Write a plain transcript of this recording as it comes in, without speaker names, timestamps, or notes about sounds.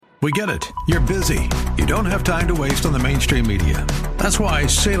We get it. You're busy. You don't have time to waste on the mainstream media. That's why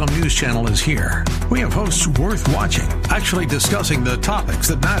Salem News Channel is here. We have hosts worth watching, actually discussing the topics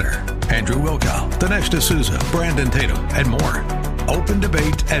that matter. Andrew Wilkow, Dinesh D'Souza, Brandon Tatum, and more. Open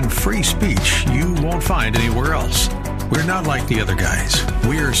debate and free speech you won't find anywhere else. We're not like the other guys.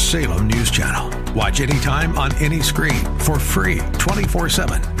 We're Salem News Channel. Watch anytime on any screen for free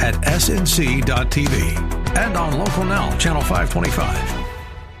 24/7 at snc.tv and on Local Now, Channel 525.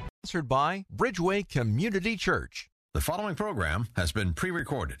 Sponsored by Bridgeway Community Church. The following program has been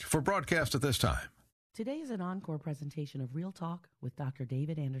pre-recorded for broadcast at this time. Today is an encore presentation of Real Talk with Dr.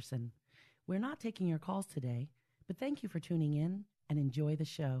 David Anderson. We're not taking your calls today, but thank you for tuning in and enjoy the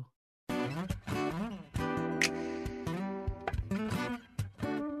show.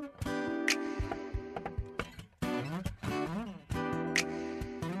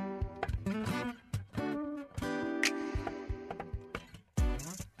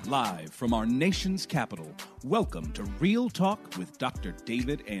 Live from our nation's capital, welcome to Real Talk with Dr.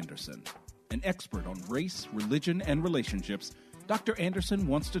 David Anderson. An expert on race, religion, and relationships, Dr. Anderson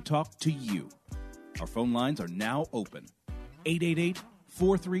wants to talk to you. Our phone lines are now open.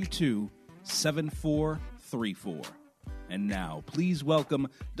 888-432-7434. And now, please welcome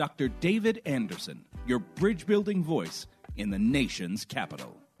Dr. David Anderson, your bridge-building voice in the nation's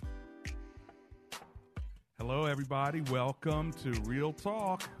capital. Hello, everybody. Welcome to Real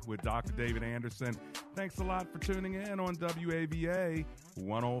Talk with Dr. David Anderson. Thanks a lot for tuning in on WAVA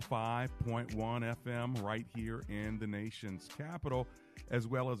 105.1 FM right here in the nation's capital, as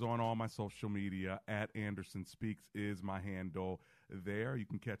well as on all my social media. At Anderson Speaks is my handle there. You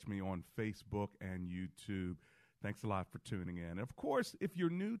can catch me on Facebook and YouTube. Thanks a lot for tuning in. Of course, if you're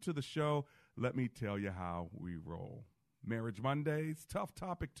new to the show, let me tell you how we roll. Marriage Mondays, Tough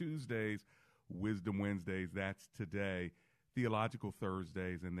Topic Tuesdays, Wisdom Wednesdays, that's today, Theological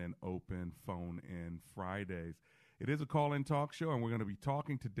Thursdays, and then Open Phone In Fridays. It is a call-in talk show, and we're going to be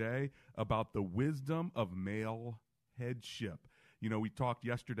talking today about the wisdom of male headship. You know, we talked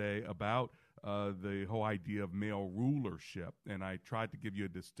yesterday about the whole idea of male rulership, and I tried to give you a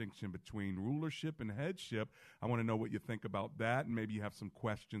distinction between rulership and headship. I want to know what you think about that, and maybe you have some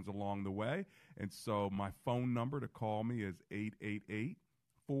questions along the way. And so my phone number to call me is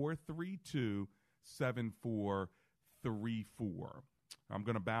 888-432-7434. I'm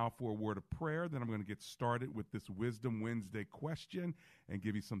going to bow for a word of prayer, then I'm going to get started with this Wisdom Wednesday question and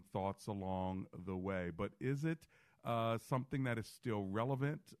give you some thoughts along the way. But is it something that is still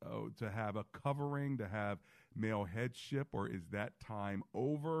relevant to have a covering, to have male headship, or is that time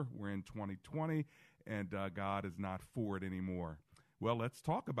over? We're in 2020, and God is not for it anymore. Well, let's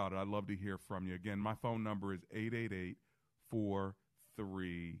talk about it. I'd love to hear from you. Again, my phone number is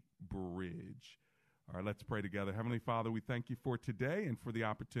 888-432-BRIDGE. All right, let's pray together. Heavenly Father, we thank you for today and for the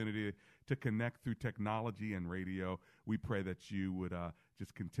opportunity to connect through technology and radio. We pray that you would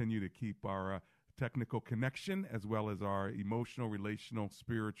just continue to keep our technical connection as well as our emotional, relational,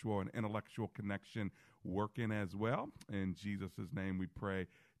 spiritual, and intellectual connection working as well. In Jesus' name we pray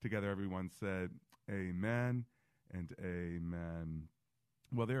together. Everyone said amen and amen.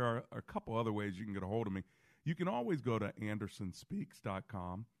 Well, there are a couple other ways you can get a hold of me. You can always go to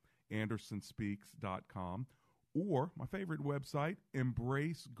AndersonSpeaks.com, AndersonSpeaks.com, or my favorite website,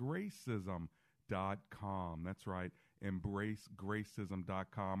 EmbraceGracism.com. That's right,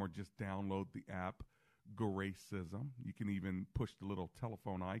 EmbraceGracism.com, or just download the app Gracism. You can even push the little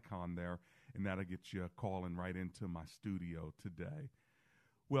telephone icon there, and that'll get you calling right into my studio today.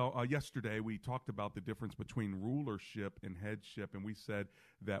 Well, yesterday we talked about the difference between rulership and headship, and we said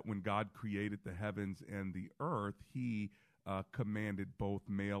that when God created the heavens and the earth, he commanded both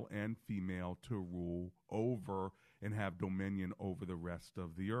male and female to rule over and have dominion over the rest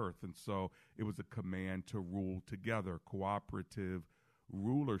of the earth. And so it was a command to rule together, cooperative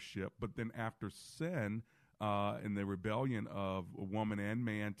rulership. But then after sin and the rebellion of woman and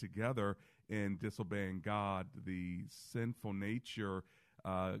man together in disobeying God, the sinful nature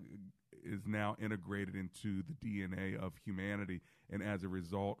is now integrated into the DNA of humanity. And as a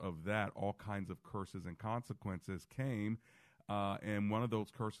result of that, all kinds of curses and consequences came. And one of those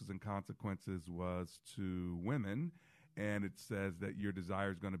curses and consequences was to women. And it says that your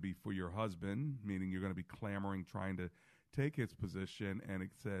desire is going to be for your husband, meaning you're going to be clamoring, trying to take his position. And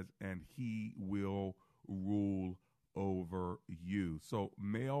it says, and he will rule over you. So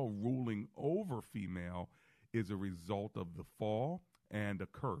male ruling over female is a result of the fall and a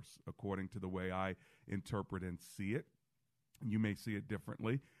curse, according to the way I interpret and see it. You may see it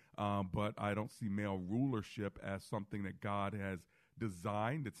differently, but I don't see male rulership as something that God has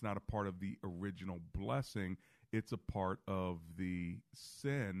designed. It's not a part of the original blessing. It's a part of the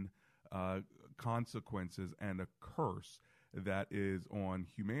sin consequences and a curse that is on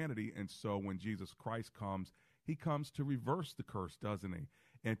humanity. And so when Jesus Christ comes, he comes to reverse the curse, doesn't he?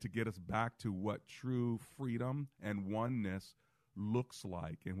 And to get us back to what true freedom and oneness looks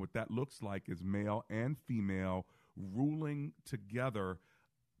like. And what that looks like is male and female ruling together,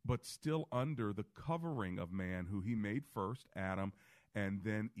 but still under the covering of man, who he made first, Adam, and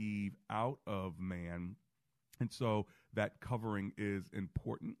then Eve out of man. And so that covering is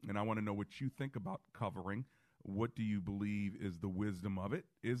important. And I want to know what you think about covering. What do you believe is the wisdom of it?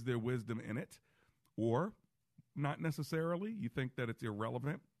 Is there wisdom in it? Or not necessarily? You think that it's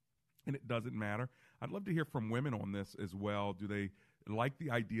irrelevant and it doesn't matter? I'd love to hear from women on this as well. Do they like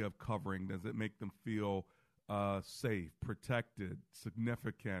the idea of covering? Does it make them feel safe, protected,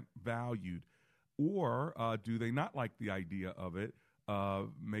 significant, valued? Or do they not like the idea of it,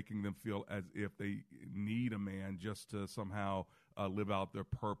 making them feel as if they need a man just to somehow live out their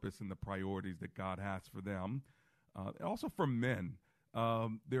purpose and the priorities that God has for them? Also for men,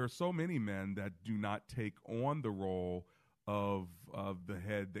 there are so many men that do not take on the role of the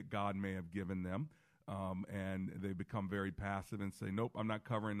head that God may have given them. And they become very passive and say, nope, I'm not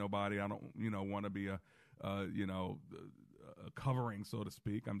covering nobody. I don't, want to be a covering, so to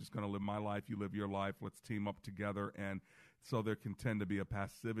speak. I'm just going to live my life. You live your life. Let's team up together. And so there can tend to be a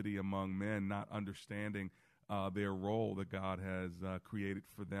passivity among men, not understanding their role that God has created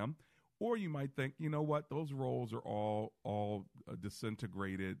for them. Or you might think, you know what, those roles are all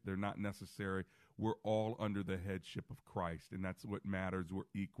disintegrated. They're not necessary. We're all under the headship of Christ, and that's what matters. We're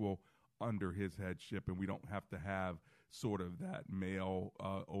equal under his headship, and we don't have to have sort of that male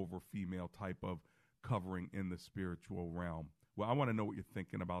over female type of covering in the spiritual realm. Well, I want to know what you're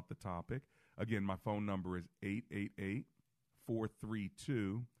thinking about the topic. Again, my phone number is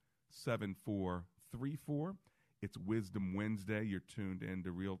 888-432-7434. It's Wisdom Wednesday. You're tuned in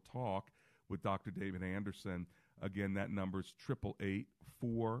to Real Talk with Dr. David Anderson. Again, that number is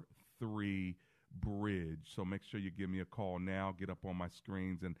 888-43-BRIDGE. So make sure you give me a call now. Get up on my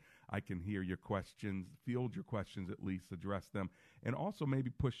screens, and I can hear your questions, field your questions at least, address them, and also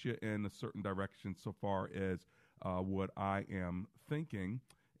maybe push you in a certain direction so far as what I am thinking.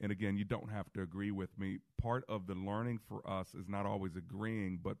 And again, you don't have to agree with me. Part of the learning for us is not always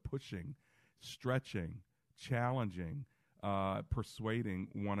agreeing, but pushing, stretching, challenging, persuading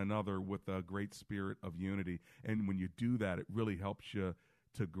one another with a great spirit of unity. And when you do that, it really helps you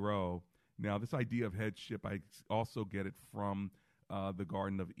to grow. Now, this idea of headship, I also get it from the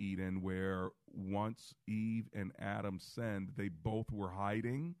Garden of Eden, where once Eve and Adam sinned, they both were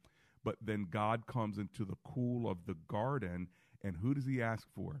hiding, but then God comes into the cool of the garden, and who does he ask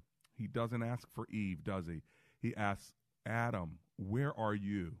for? He doesn't ask for Eve, does he? He asks Adam, where are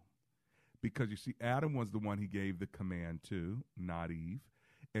you? Because you see, Adam was the one he gave the command to, not Eve.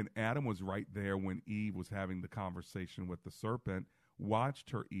 And Adam was right there when Eve was having the conversation with the serpent, watched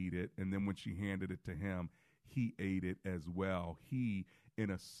her eat it, and then when she handed it to him, he ate it as well. He,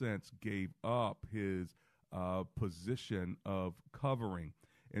 in a sense, gave up his position of covering.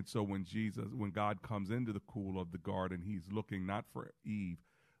 And so when God comes into the cool of the garden, he's looking not for Eve,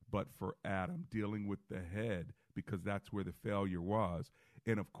 but for Adam, dealing with the head, because that's where the failure was.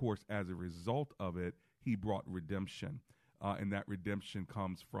 And of course, as a result of it, he brought redemption. And that redemption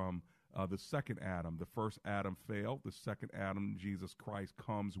comes from the second Adam. The first Adam failed. The second Adam, Jesus Christ,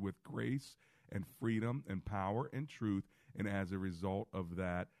 comes with grace and freedom and power and truth. And as a result of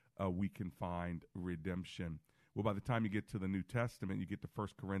that, we can find redemption. Well, by the time you get to the New Testament, you get to 1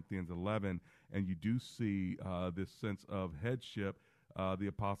 Corinthians 11, and you do see this sense of headship. The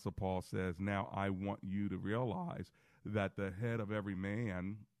Apostle Paul says, now I want you to realize that the head of every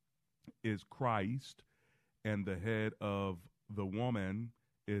man is Christ, and the head of the woman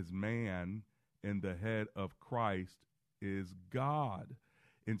is man, and the head of Christ is God.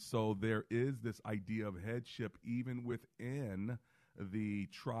 And so there is this idea of headship even within the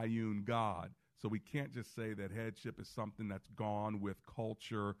triune God. So we can't just say that headship is something that's gone with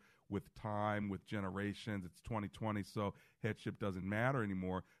culture, with time, with generations. It's 2020, so headship doesn't matter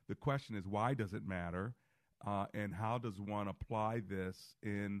anymore. The question is, why does it matter? And how does one apply this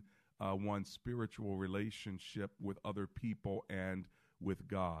in one's spiritual relationship with other people and with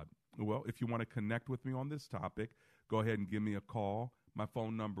God? Well, if you want to connect with me on this topic, go ahead and give me a call. My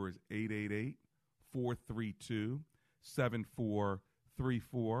phone number is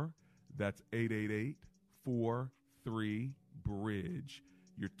 888-432-7434. That's 888-43-BRIDGE.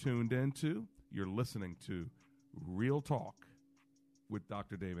 You're tuned into, you're listening to Real Talk with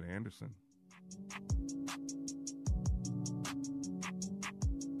Dr. David Anderson.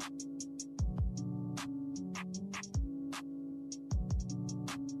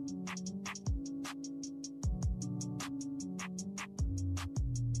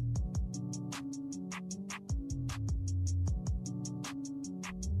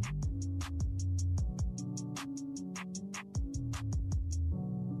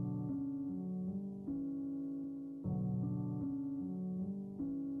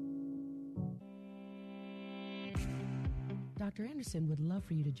 Dr. Anderson would love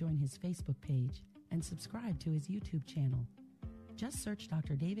for you to join his Facebook page and subscribe to his YouTube channel. Just search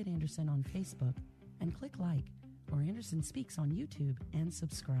Dr. David Anderson on Facebook and click like or Anderson Speaks on YouTube and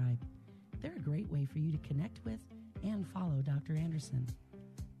subscribe. They're a great way for you to connect with and follow Dr. Anderson.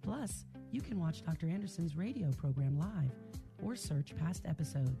 Plus, you can watch Dr. Anderson's radio program live or search past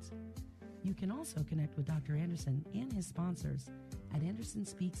episodes. You can also connect with Dr. Anderson and his sponsors at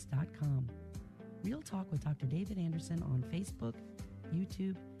AndersonSpeaks.com. Real Talk with Dr. David Anderson on Facebook,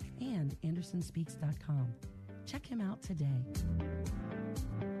 YouTube, and AndersonSpeaks.com. Check him out today.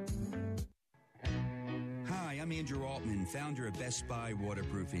 Hi, I'm Andrew Altman, founder of Best Buy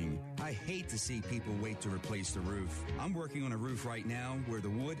Waterproofing. I hate to see people wait to replace the roof. I'm working on a roof right now where the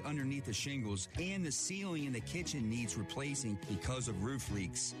wood underneath the shingles and the ceiling in the kitchen needs replacing because of roof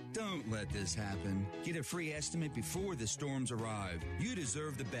leaks. Don't let this happen. Get a free estimate before the storms arrive. You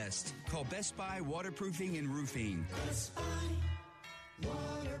deserve the best. Call Best Buy Waterproofing and Roofing. Best Buy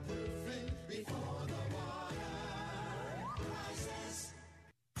Waterproofing before the water rises.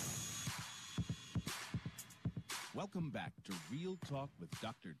 Welcome back to Real Talk with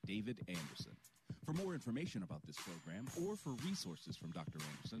Dr. David Anderson. For more information about this program or for resources from Dr.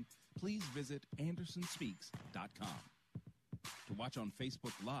 Anderson, please visit AndersonSpeaks.com. To watch on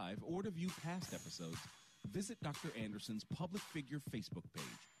Facebook Live or to view past episodes, visit Dr. Anderson's public figure Facebook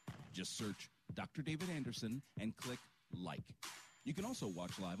page. Just search Dr. David Anderson and click like. You can also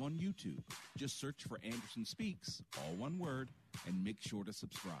watch live on YouTube. Just search for Anderson Speaks, all one word, and make sure to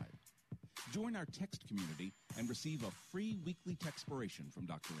subscribe. Join our text community and receive a free weekly textpiration from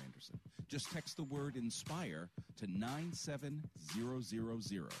Dr. Anderson. Just text the word INSPIRE to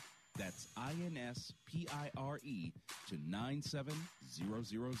 97000. That's INSPIRE to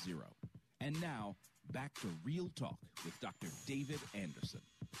 97000. And now, back to Real Talk with Dr. David Anderson.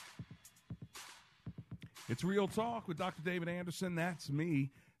 It's Real Talk with Dr. David Anderson. That's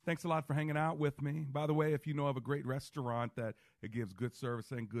me. Thanks a lot for hanging out with me. By the way, if you know of a great restaurant that it gives good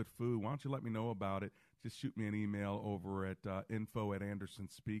service and good food, why don't you let me know about it? Just shoot me an email over at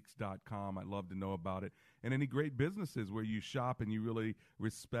info@andersonspeaks.com. I'd love to know about it. And any great businesses where you shop and you really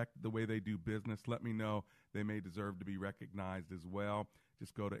respect the way they do business, let me know. They may deserve to be recognized as well.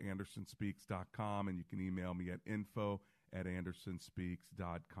 Just go to andersonspeaks.com and you can email me at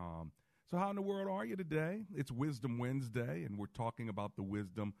info@andersonspeaks.com. So how in the world are you today? It's Wisdom Wednesday, and we're talking about the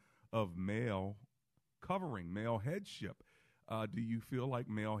wisdom of male covering, male headship. Do you feel like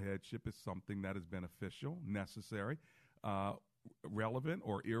male headship is something that is beneficial, necessary, relevant,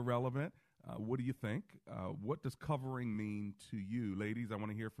 or irrelevant? What do you think? What does covering mean to you? Ladies, I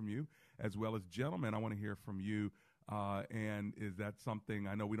want to hear from you, as well as gentlemen, I want to hear from you. And is that something,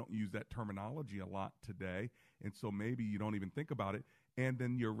 I know we don't use that terminology a lot today, and so maybe you don't even think about it. And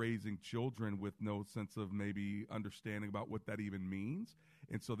then you're raising children with no sense of maybe understanding about what that even means.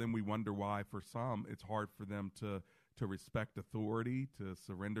 And so then we wonder why, for some, it's hard for them to respect authority, to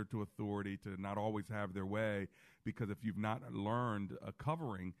surrender to authority, to not always have their way. Because if you've not learned a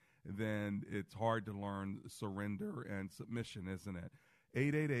covering, then it's hard to learn surrender and submission, isn't it?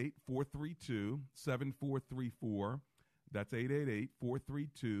 888-432-7434. That's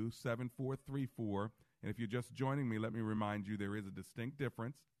 888-432-7434. And if you're just joining me, let me remind you there is a distinct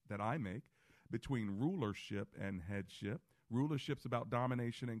difference that I make between rulership and headship. Rulership's about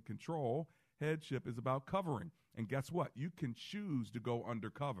domination and control. Headship is about covering. And guess what? You can choose to go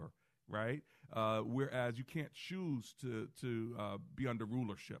undercover, right? Whereas you can't choose to be under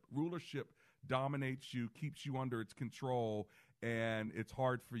rulership. Rulership dominates you, keeps you under its control, and it's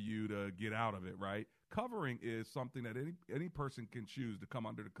hard for you to get out of it, right? Covering is something that any person can choose to come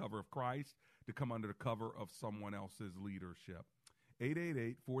under the cover of Christ, to come under the cover of someone else's leadership.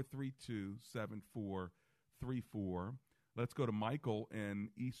 888-432-7434. Let's go to Michael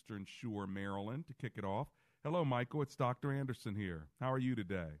in Eastern Shore, Maryland, to kick it off. Hello, Michael. It's Dr. Anderson here. How are you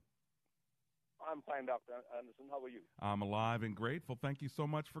today? I'm fine, Dr. Anderson. How are you? I'm alive and grateful. Thank you so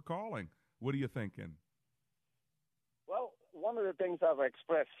much for calling. What are you thinking? Well, one of the things I've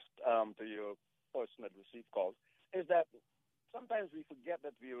expressed to your person that received calls is that sometimes we forget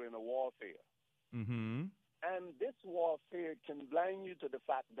that we are in a warfare. Mm-hmm. And this warfare can blind you to the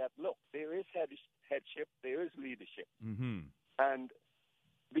fact that, look, there is headship, there is leadership. Mm-hmm. And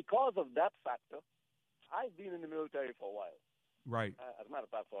because of that factor, I've been in the military for a while. Right. As a matter of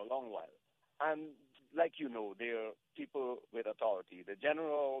fact, for a long while. And like you know, there are people with authority, the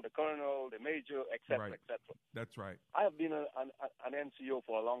general, the colonel, the major, et cetera, Right. et cetera. That's right. I have been an NCO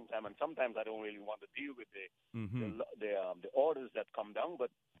for a long time, and sometimes I don't really want to deal with the orders that come down,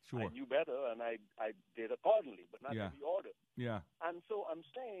 but Sure. I knew better, and I did accordingly, but not every order. Yeah. And so I'm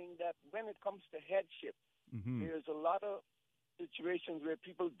saying that when it comes to headship, Mm-hmm. there's a lot of situations where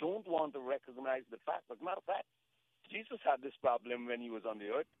people don't want to recognize the fact. As a matter of fact, Jesus had this problem when he was on the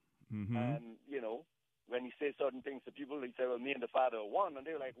earth. Mm-hmm. And, when he says certain things to people, he said, well, me and the Father are one. And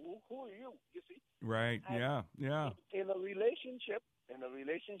they're like, who are you? You see? Right. And yeah. In a relationship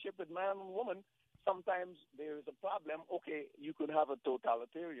with man and woman, sometimes there is a problem. Okay, you could have a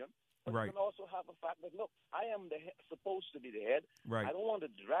totalitarian. But Right. you can also have a fact that, look, I am supposed to be the head. Right. I don't want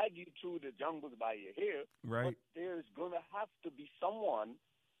to drag you through the jungles by your hair. Right. But there's going to have to be someone.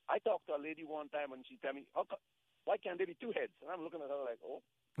 I talked to a lady one time, and she told me, why can't there be two heads? And I'm looking at her like,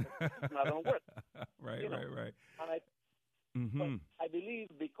 it's not going to work. Right. And but I believe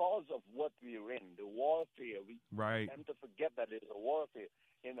because of what we're in, the warfare, we tend to forget that there's a warfare.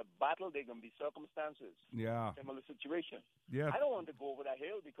 In a battle, there can be circumstances, similar situations. Yeah. I don't want to go over that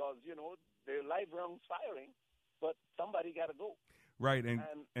hill because, there are live rounds firing, but somebody got to go. Right,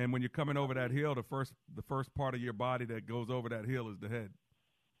 and when you're coming over that hill, the first part of your body that goes over that hill is the head.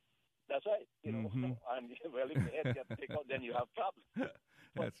 That's right. And well, if the head gets taken out, then you have problems.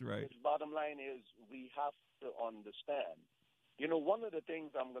 That's right. The bottom line is we have to understand. One of the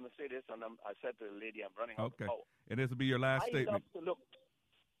things, I'm going to say this, and I said to the lady, I'm running out of power. And this will be your last statement. I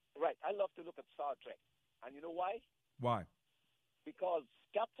love to look at Star Trek. And you know why? Why? Because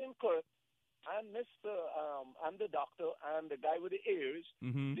Captain Kirk and Mr. And the doctor and the guy with the ears,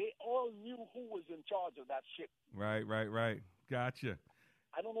 they all knew who was in charge of that ship. Right. Gotcha.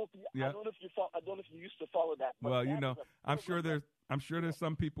 I don't know if you used to follow that. Well, I'm sure there's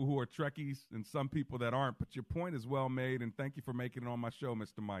some people who are Trekkies and some people that aren't. But your point is well made, and thank you for making it on my show,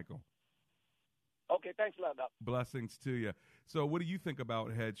 Mr. Michael. Okay, thanks a lot, Doc. Blessings to you. So, what do you think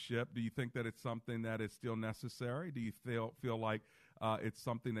about headship? Do you think that it's something that is still necessary? Do you feel like it's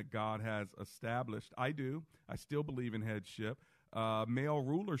something that God has established? I do. I still believe in headship. Male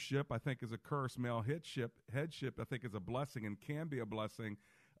rulership, I think, is a curse. Male headship, I think, is a blessing and can be a blessing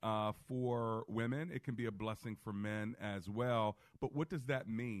for women. It can be a blessing for men as well. But what does that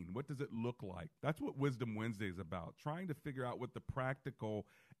mean? What does it look like? That's what Wisdom Wednesday is about, trying to figure out what the practical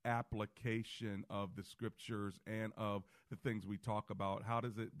application of the scriptures and of the things we talk about. How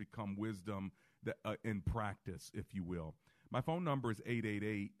does it become wisdom that, in practice, if you will? My phone number is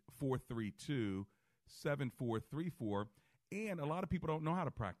 888-432-7434. And a lot of people don't know how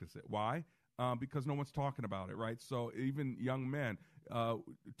to practice it. Why? Because no one's talking about it, right? So even young men,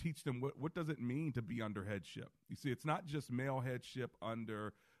 teach them what does it mean to be under headship. You see, it's not just male headship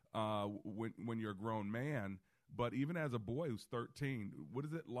under when you're a grown man, but even as a boy who's 13, what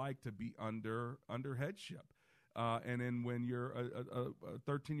is it like to be under headship? And then when you're a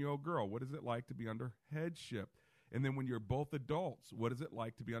 13-year-old girl, what is it like to be under headship? And then when you're both adults, what is it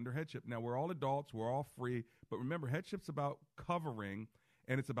like to be under headship? Now, we're all adults. We're all free. But remember, headship's about covering,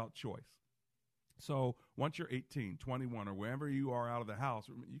 and it's about choice. So once you're 18, 21, or wherever you are out of the house,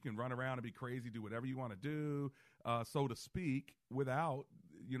 you can run around and be crazy, do whatever you want to do, so to speak, without,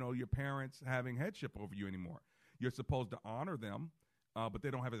 your parents having headship over you anymore. You're supposed to honor them, but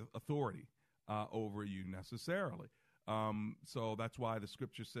they don't have authority over you necessarily. So that's why the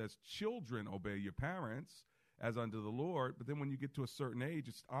scripture says, children, obey your parents as unto the Lord, but then when you get to a certain age,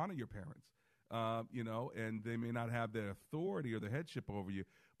 it's honor your parents, and they may not have the authority or the headship over you,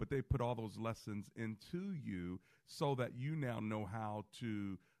 but they put all those lessons into you so that you now know how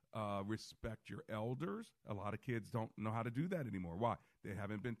to respect your elders. A lot of kids don't know how to do that anymore. Why? They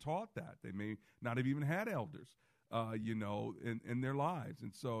haven't been taught that. They may not have even had elders, in their lives.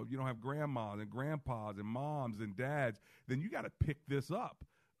 And so if you don't have grandmas and grandpas and moms and dads, then you got to pick this up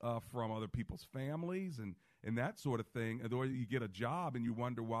from other people's families and that sort of thing. Or you get a job and you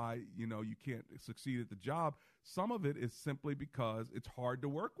wonder why, you can't succeed at the job. Some of it is simply because it's hard to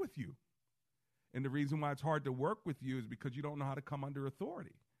work with you. And the reason why it's hard to work with you is because you don't know how to come under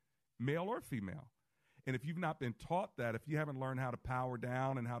authority, male or female. And if you've not been taught that, if you haven't learned how to power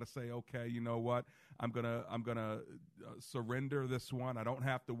down and how to say, okay, you know what, I'm gonna surrender this one. I don't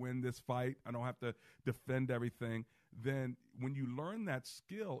have to win this fight. I don't have to defend everything. Then when you learn that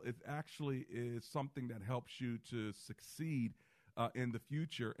skill, it actually is something that helps you to succeed in the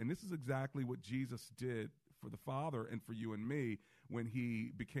future. And this is exactly what Jesus did for the Father and for you and me when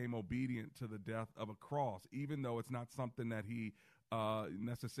he became obedient to the death of a cross, even though it's not something that he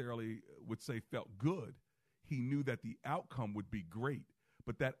necessarily would say felt good. He knew that the outcome would be great,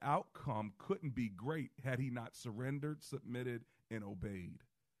 but that outcome couldn't be great had he not surrendered, submitted, and obeyed.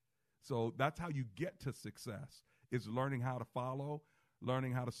 So that's how you get to success, is learning how to follow,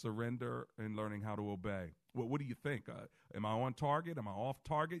 learning how to surrender, and learning how to obey. Well, what do you think? Am I on target? Am I off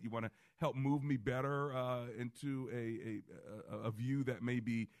target? You want to help move me better into a view that may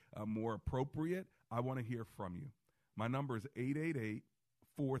be more appropriate? I want to hear from you. My number is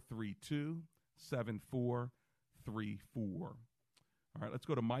 888-432-7434. All right, let's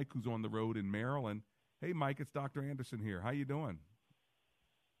go to Mike, who's on the road in Maryland. Hey, Mike, it's Dr. Anderson here. How you doing?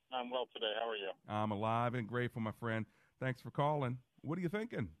 I'm well today. How are you? I'm alive and grateful, my friend. Thanks for calling. What are you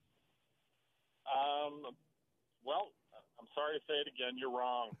thinking? Well, I'm sorry to say it again. You're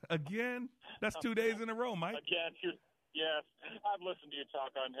wrong. Again? That's 2 days in a row, Mike. Again, yes. I've listened to you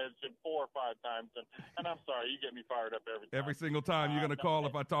talk on headship 4 or 5 times, and I'm sorry. You get me fired up every time. Every single time you're going to call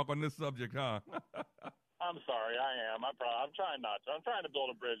if I talk on this subject, huh? I'm sorry. I am. I'm trying not to. I'm trying to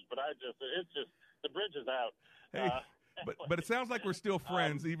build a bridge, but it's just the bridge is out. Hey, but it sounds like we're still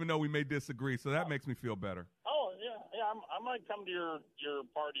friends, even though we may disagree, so that makes me feel better. Oh, yeah. I might come to your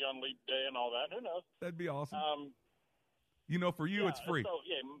party on Leap Day and all that. Who knows? That'd be awesome. For you, it's free. So,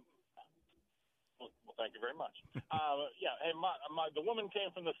 well, thank you very much. Hey, the woman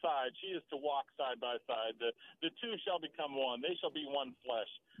came from the side. She is to walk side by side. The two shall become one. They shall be one flesh.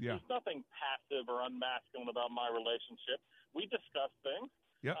 Yeah. There's nothing passive or unmasculine about my relationship. We discuss things.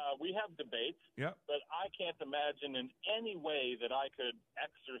 Yep. We have debates. Yep. But I can't imagine in any way that I could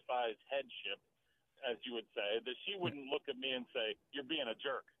exercise headship, as you would say, that she wouldn't look at me and say, "You're being a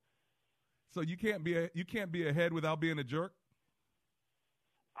jerk." So you can't be a head without being a jerk?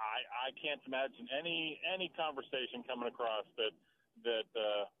 I can't imagine any conversation coming across that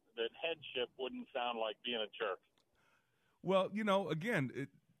headship wouldn't sound like being a jerk. Well, again,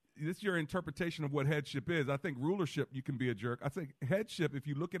 this is your interpretation of what headship is. I think rulership, you can be a jerk. I think headship, if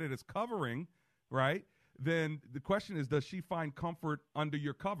you look at it as covering, right, then the question is, does she find comfort under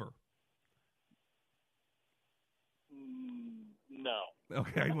your cover? No.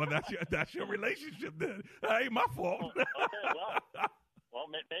 Okay, well, that's your relationship then. That ain't my fault. Okay, well,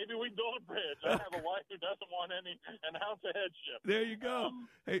 maybe we build a bridge. I have a wife who doesn't want an ounce of headship. There you go.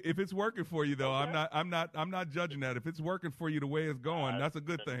 Hey, if it's working for you though, okay. I'm not judging that. If it's working for you the way it's going, that's a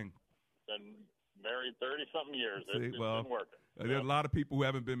good thing. Been married 30-something years. It's been working. There's a lot of people who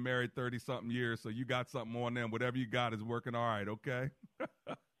haven't been married 30-something years, so you got something on them. Whatever you got is working all right. Okay.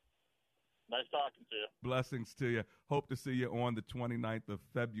 Nice talking to you. Blessings to you. Hope to see you on the 29th of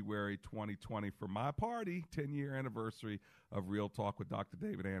February, 2020 for my party, 10-year anniversary of Real Talk with Dr.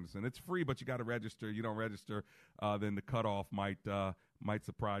 David Anderson. It's free, but you got to register. You don't register, then the cutoff might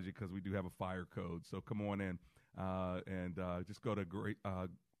surprise you because we do have a fire code. So come on in and just go to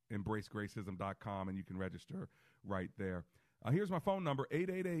embracegracism.com and you can register right there. Here's my phone number,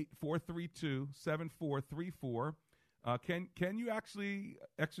 888-432-7434. Can you actually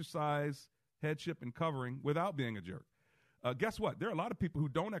exercise headship and covering without being a jerk? Guess what? There are a lot of people who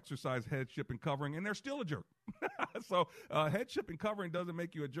don't exercise headship and covering, and they're still a jerk. So headship and covering doesn't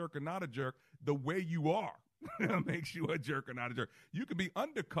make you a jerk or not a jerk. The way you are makes you a jerk or not a jerk. You can be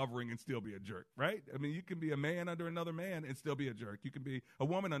undercovering and still be a jerk, right? I mean, you can be a man under another man and still be a jerk. You can be a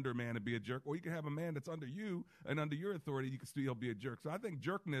woman under a man and be a jerk, or you can have a man that's under you and under your authority, you can still be a jerk. So I think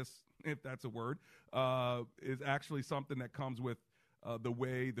jerkness, if that's a word, is actually something that comes with the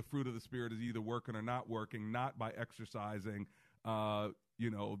way the fruit of the Spirit is either working or not working, not by exercising, the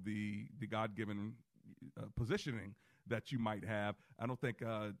God-given positioning that you might have. I don't think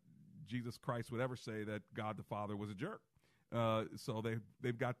Jesus Christ would ever say that God the Father was a jerk. So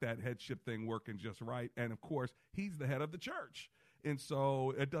they've got that headship thing working just right. And, of course, he's the head of the church. And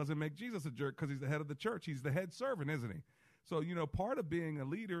so it doesn't make Jesus a jerk because he's the head of the church. He's the head servant, isn't he? So, part of being a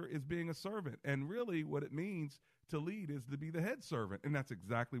leader is being a servant. And really what it means to lead is to be the head servant. And that's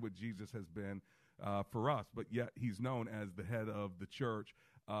exactly what Jesus has been for us. But yet he's known as the head of the church,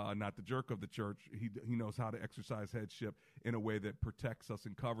 not the jerk of the church. He knows how to exercise headship in a way that protects us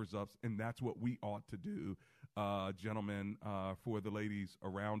and covers us. And that's what we ought to do, gentlemen, for the ladies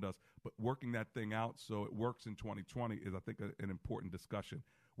around us. But working that thing out so it works in 2020 is, I think, an important discussion.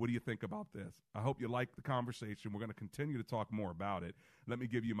 What do you think about this? I hope you like the conversation. We're going to continue to talk more about it. Let me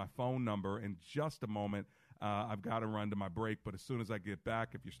give you my phone number in just a moment. I've got to run to my break, but as soon as I get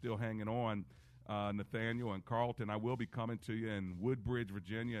back, if you're still hanging on, Nathaniel and Carlton, I will be coming to you in Woodbridge,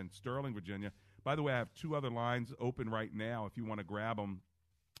 Virginia, and Sterling, Virginia. By the way, I have 2 other lines open right now if you want to grab them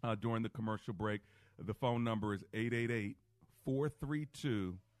during the commercial break. The phone number is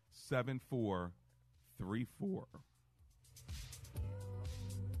 888-432-7434.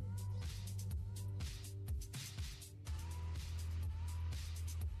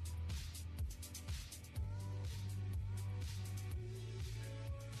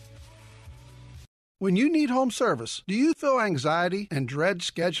 When you need home service, do you feel anxiety and dread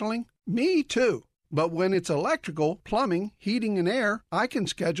scheduling? Me too. But when it's electrical, plumbing, heating, and air, I can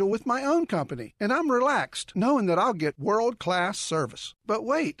schedule with my own company, and I'm relaxed knowing that I'll get world-class service. But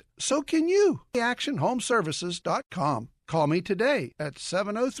wait, so can you. ActionHomeServices.com. Call me today at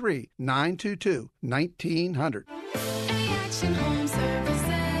 703-922-1900.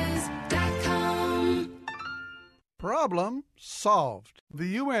 ActionHomeServices.com. Problem solved. The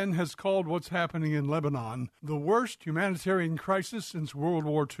UN has called what's happening in Lebanon the worst humanitarian crisis since World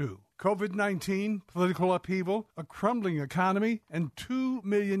War II. COVID-19, political upheaval, a crumbling economy, and 2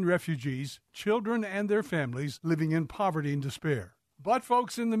 million refugees, children and their families living in poverty and despair. But,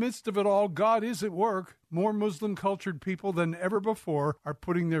 folks, in the midst of it all, God is at work. More Muslim-cultured people than ever before are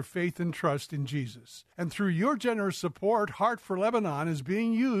putting their faith and trust in Jesus. And through your generous support, Heart for Lebanon is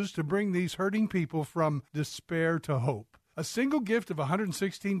being used to bring these hurting people from despair to hope. A single gift of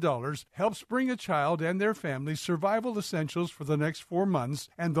 $116 helps bring a child and their family survival essentials for the next 4 months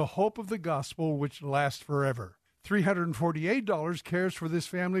and the hope of the gospel which lasts forever. $348 cares for this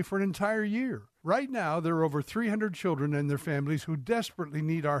family for an entire year. Right now, there are over 300 children and their families who desperately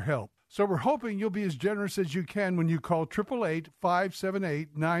need our help. So we're hoping you'll be as generous as you can when you call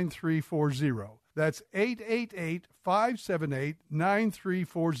 888-578-9340. That's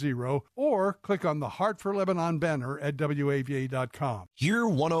 888-578-9340, or click on the Heart for Lebanon banner at WAVA.com. Hear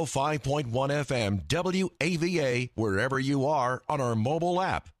 105.1 FM WAVA wherever you are on our mobile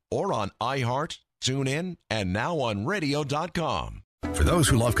app or on iHeart, TuneIn, and now on radio.com. For those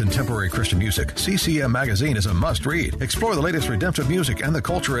who love contemporary Christian music, CCM Magazine is a must-read. Explore the latest redemptive music and the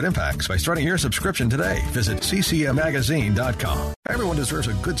culture it impacts by starting your subscription today. Visit ccmmagazine.com. Everyone deserves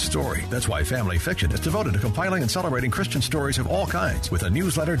a good story. That's why Family Fiction is devoted to compiling and celebrating Christian stories of all kinds with a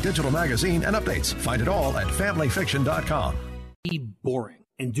newsletter, digital magazine, and updates. Find it all at familyfiction.com. Be boring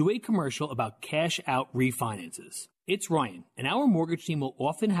and do a commercial about cash-out refinances. It's Ryan, and our mortgage team will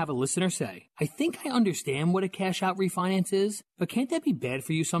often have a listener say, I think I understand what a cash-out refinance is, but can't that be bad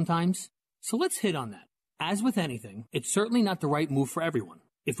for you sometimes? So let's hit on that. As with anything, it's certainly not the right move for everyone.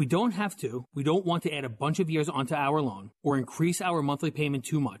 If we don't have to, we don't want to add a bunch of years onto our loan, or increase our monthly payment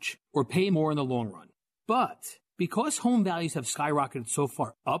too much, or pay more in the long run. But because home values have skyrocketed so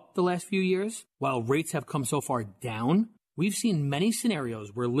far up the last few years, while rates have come so far down, we've seen many scenarios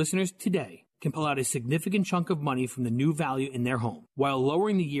where listeners today can pull out a significant chunk of money from the new value in their home, while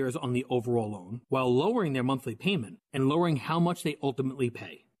lowering the years on the overall loan, while lowering their monthly payment, and lowering how much they ultimately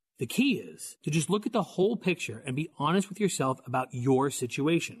pay. The key is to just look at the whole picture and be honest with yourself about your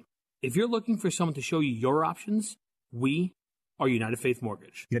situation. If you're looking for someone to show you your options, we are United Faith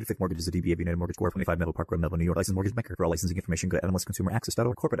Mortgage. United Faith Mortgage is a DBA of United Mortgage Corp. 25 Melville Park Road, Melville, New York. Licensed mortgage banker. For all licensing information, go to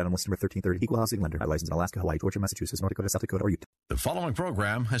NMLSconsumerAccess.org. Corporate NMLS number 1330. Equal housing lender. Licensed in Alaska, Hawaii, Georgia, Massachusetts, North Dakota, South Dakota, or Utah. The following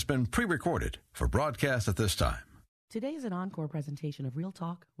program has been pre-recorded for broadcast at this time. Today is an encore presentation of Real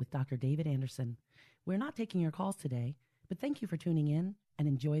Talk with Dr. David Anderson. We're not taking your calls today, but thank you for tuning in and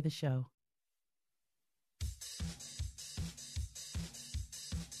enjoy the show.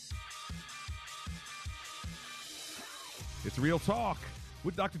 It's Real Talk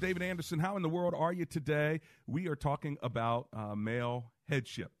with Dr. David Anderson. How in the world are you today? We are talking about male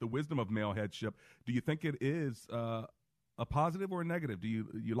headship, the wisdom of male headship. Do you think it is a positive or a negative? Do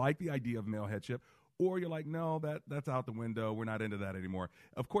you like the idea of male headship? Or you're like, no, that's out the window. We're not into that anymore.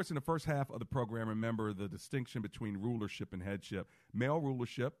 Of course, in the first half of the program, remember the distinction between rulership and headship. Male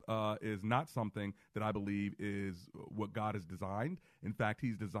rulership is not something that I believe is what God has designed. In fact,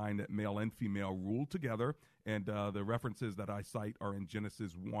 he's designed that male and female rule together. And the references that I cite are in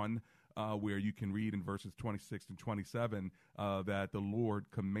Genesis 1, where you can read in verses 26 and 27 that the Lord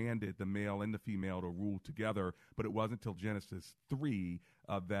commanded the male and the female to rule together. But it wasn't until Genesis 3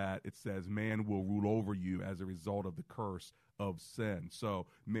 that it says man will rule over you as a result of the curse of sin. So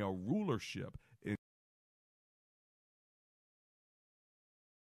male rulership is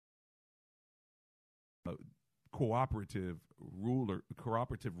cooperative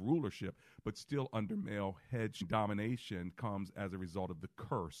rulership, but still under male headship. Domination comes as a result of the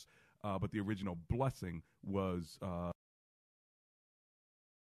curse, but the original blessing was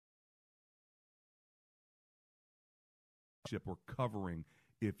or covering,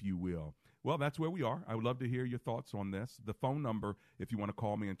 if you will. Well, that's where we are. I would love to hear your thoughts on this. The phone number, if you want to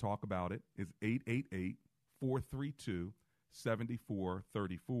call me and talk about it, is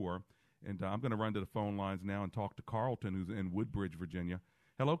 888-432-7434. And I'm going to run to the phone lines now and talk to Carlton, who's in Woodbridge, Virginia.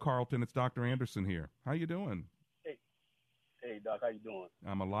 Hello, Carlton. It's Dr. Anderson here. How you doing? Hey, Doc. How you doing?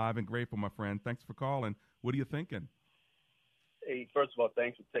 I'm alive and grateful, my friend. Thanks for calling. What are you thinking? Hey, first of all,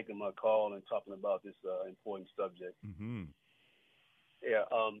 thanks for taking my call and talking about this important subject. Mm-hmm. Yeah,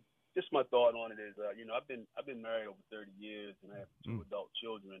 just my thought on it is, I've been married over 30 years and I have two adult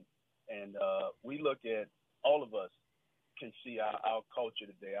children, And we look at, all of us can see our culture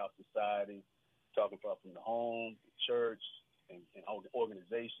today, our society, talking about from the home, the church, and all the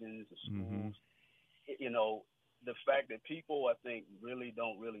organizations, the schools. You know, the fact that people, I think, really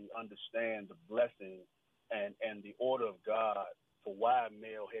don't understand the blessing and the order of God for why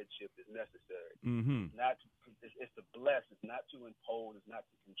male headship is necessary. It's to bless, it's not to impose, it's not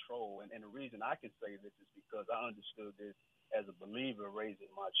to control. And the reason I can say this is because I understood this as a believer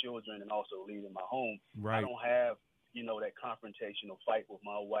raising my children and also leading my home. Right. I don't have, you know, that confrontational fight with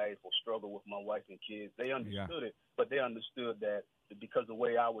my wife or struggle with my wife and kids. They understood it, but they understood that because the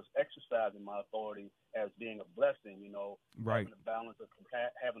way I was exercising my authority as being a blessing, you know, having a balance of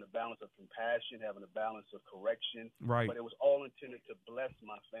compassion, having a balance of correction. Right. But it was all intended to bless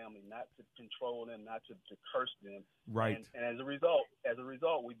my family, not to control them, not to curse them. Right. And as a result,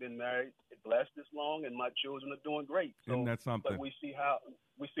 we've been married, blessed this long, and my children are doing great. So, isn't that something? But we see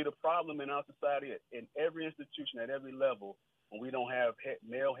the problem in our society in every institution, at every level, when we don't have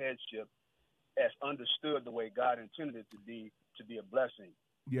male headship as understood the way God intended it to be a blessing.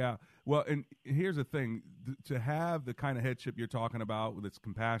 Yeah. Well, and here's the thing. To have the kind of headship you're talking about that's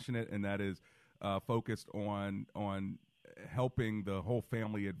compassionate and that is focused on helping the whole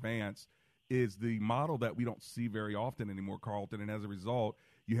family advance is the model that we don't see very often anymore, Carlton. And as a result,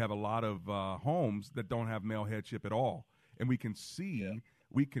 you have a lot of homes that don't have male headship at all. And we can see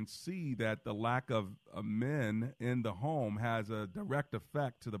that the lack of men in the home has a direct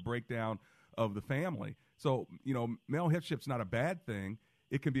effect to the breakdown of the family. So, you know, male headship's not a bad thing.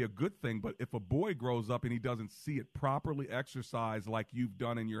 It can be a good thing, but if a boy grows up and he doesn't see it properly exercised like you've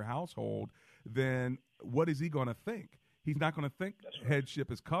done in your household, then what is he going to think? He's not going to think headship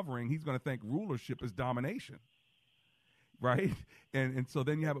is covering. He's going to think rulership is domination, right? And so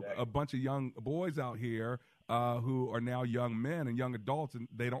then you have a bunch of young boys out here who are now young men and young adults, and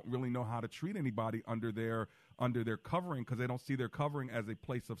they don't really know how to treat anybody under their covering because they don't see their covering as a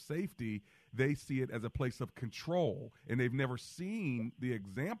place of safety. They see it as a place of control, and they've never seen the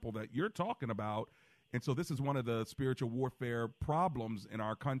example that you're talking about. And so this is one of the spiritual warfare problems in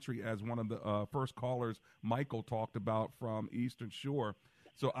our country, as one of the first callers, Michael, talked about from Eastern Shore.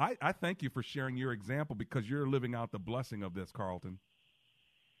 So I thank you for sharing your example because you're living out the blessing of this, Carlton.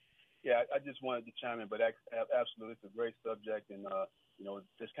 Yeah, I just wanted to chime in, but absolutely, it's a great subject, and you know,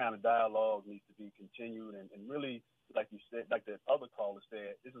 this kind of dialogue needs to be continued, and really, like you said, like the other caller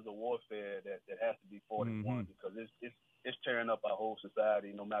said, this is a warfare that has to be fought and won because it's tearing up our whole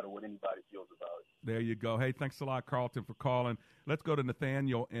society, no matter what anybody feels about it. There you go. Hey, thanks a lot, Carlton, for calling. Let's go to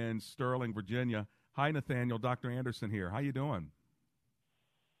Nathaniel in Sterling, Virginia. Hi, Nathaniel. Dr. Anderson here. How you doing?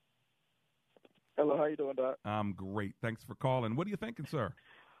 Hello. How you doing, Doc? I'm great. Thanks for calling. What are you thinking, sir?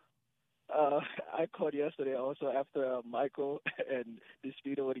 I called yesterday also after Michael and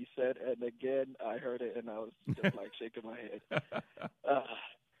disputed what he said, and again I heard it and I was just like shaking my head.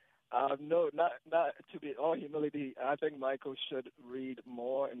 No, not to be all humility. I think Michael should read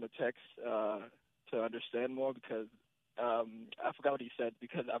more in the text to understand more because I forgot what he said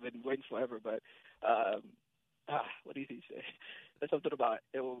because I've been waiting forever. But what did he say? There's something about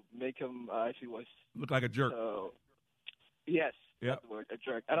it will make him if he was look like a jerk. Yes. Yeah, a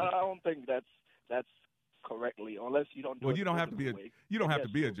jerk, and I don't think that's correctly, unless you don't do. Well, you don't have to be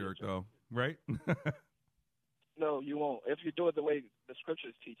a jerk, though, right? No, you won't. If you do it the way the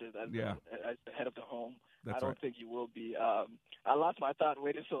scriptures teach it, as the head of the home, I don't think you will be. I lost my thought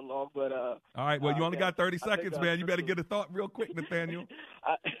waiting so long, but all right. Well, you only got 30 seconds, man. You better get a thought real quick, Nathaniel.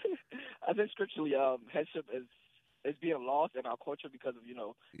 I think scripturally, headship is being lost in our culture because of,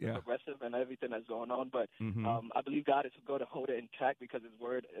 progressive and everything that's going on. But I believe God is going to hold it intact because his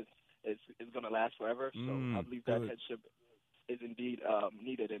word is going to last forever. So I believe that headship is indeed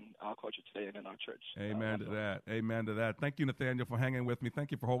needed in our culture today and in our church. Amen to that. Amen to that. Thank you, Nathaniel, for hanging with me. Thank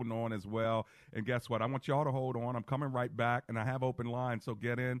you for holding on as well. And guess what? I want y'all to hold on. I'm coming right back, and I have open lines, so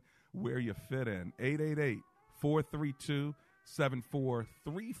get in where you fit in.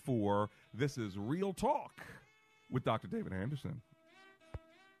 888-432-7434. This is Real Talk with Dr. David Anderson.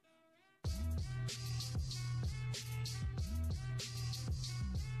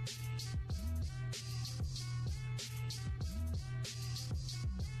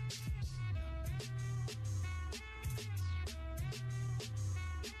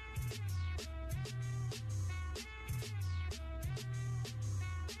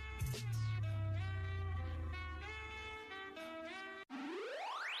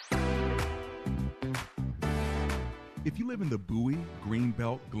 If you live in the Bowie,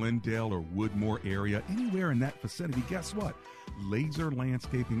 Greenbelt, Glendale, or Woodmore area, anywhere in that vicinity, guess what? Laser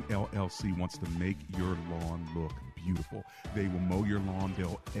Landscaping LLC wants to make your lawn look beautiful. They will mow your lawn.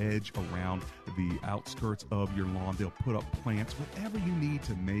 They'll edge around the outskirts of your lawn. They'll put up plants, whatever you need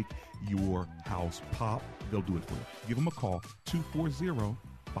to make your house pop. They'll do it for you. Give them a call,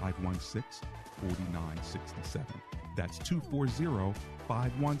 240-516-4967. That's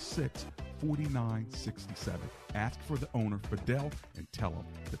 240-516-4967. Ask for the owner, Fidel, and tell him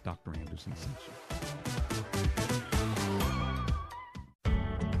that Dr. Anderson sent you.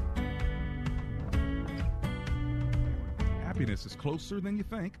 Happiness is closer than you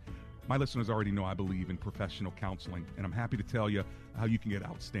think. My listeners already know I believe in professional counseling, and I'm happy to tell you how you can get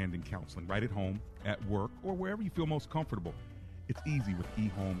outstanding counseling right at home, at work, or wherever you feel most comfortable. It's easy with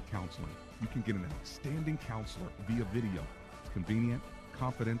eHome Counseling. You can get an outstanding counselor via video. It's convenient,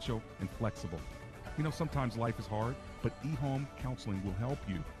 confidential, and flexible. You know, sometimes life is hard, but eHome Counseling will help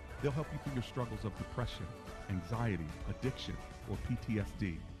you. They'll help you through your struggles of depression, anxiety, addiction, or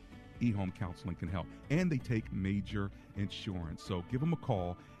PTSD. eHome Counseling can help, and they take major insurance. So give them a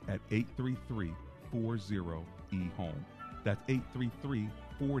call at 833-40-EHOME. That's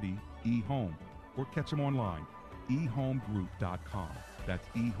 833-40-EHOME. Or catch them online, ehomegroup.com. That's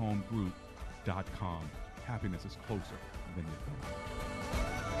ehomegroup.com. Happiness is closer than you think.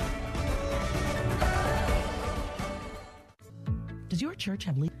 Does your church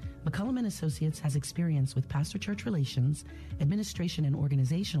have legal? McCullum & Associates has experience with pastor-church relations, administration and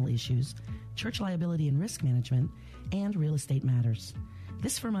organizational issues, church liability and risk management, and real estate matters.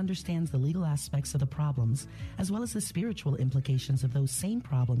 This firm understands the legal aspects of the problems as well as the spiritual implications of those same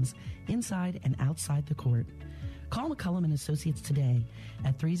problems inside and outside the court. Call McCullum & Associates today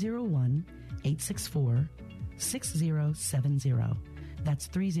at 301-864-6070. That's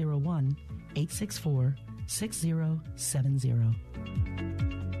 301-864-6070.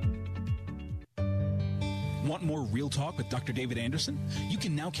 Want more Real Talk with Dr. David Anderson? You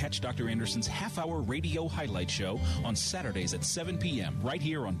can now catch Dr. Anderson's half-hour radio highlight show on Saturdays at 7 p.m. right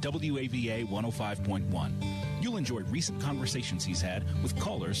here on WAVA 105.1. You'll enjoy recent conversations he's had with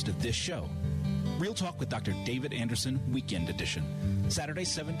callers to this show. Real Talk with Dr. David Anderson, Weekend Edition. Saturday,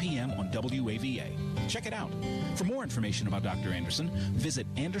 7 p.m. on WAVA. Check it out. For more information about Dr. Anderson,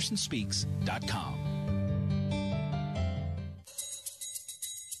 visit AndersonSpeaks.com.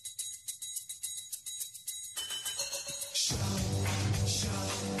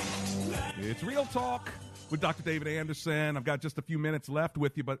 It's Real Talk with Dr. David Anderson. I've got just a few minutes left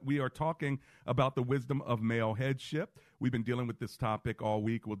with you, but we are talking about the wisdom of male headship. We've been dealing with this topic all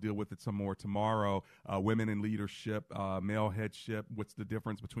week. We'll deal with it some more tomorrow. Women in leadership, male headship. What's the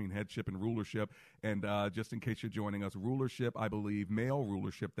difference between headship and rulership? And just in case you're joining us, rulership, I believe, male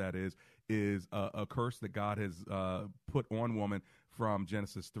rulership, that is a curse that God has put on woman from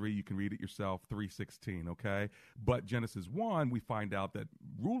Genesis 3. You can read it yourself, 3:16, okay? But Genesis 1, we find out that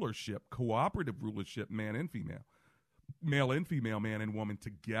rulership, cooperative rulership, man and female, male and female, man and woman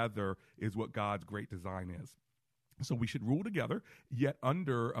together is what God's great design is. So we should rule together, yet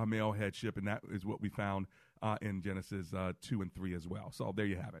under a male headship, and that is what we found in Genesis 2 and 3 as well. So there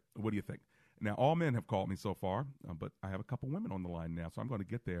you have it. What do you think? Now, all men have called me so far, but I have a couple women on the line now, so I'm going to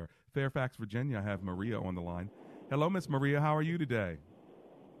get there. Fairfax, Virginia, I have Maria on the line. Hello, Miss Maria. How are you today?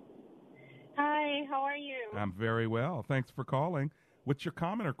 Hi, how are you? I'm very well. Thanks for calling. What's your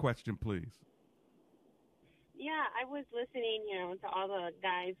comment or question, please? Yeah, I was listening, to all the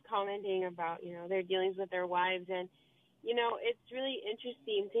guys commenting about, their dealings with their wives. And, it's really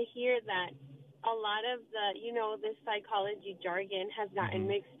interesting to hear that a lot of the, this psychology jargon has gotten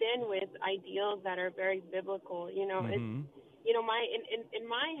mixed in with ideals that are very biblical. It's, in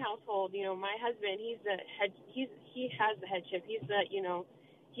my household, my husband, he has the headship. He's the,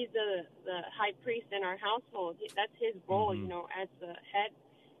 he's the high priest in our household. That's his role, as the head.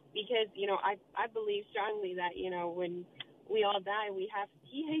 Because, I believe strongly that, when we all die,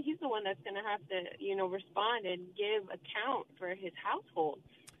 he's the one that's going to have to, respond and give account for his household.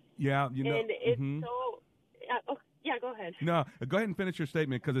 Yeah, And it's so, go ahead. No, go ahead and finish your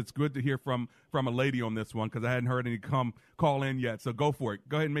statement, because it's good to hear from a lady on this one, because I hadn't heard any call in yet. So go for it.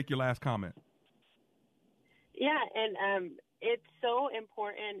 Go ahead and make your last comment. Yeah, and it's so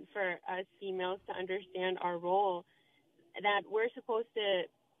important for us females to understand our role, that we're supposed to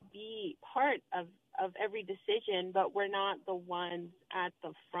be part of every decision, but we're not the ones at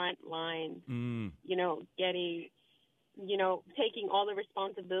the front lines, getting, taking all the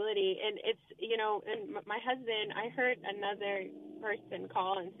responsibility. And it's, and my husband, I heard another person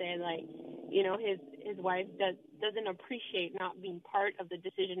call and say, like, his wife doesn't appreciate not being part of the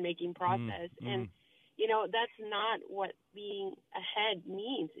decision-making process. And, that's not what being ahead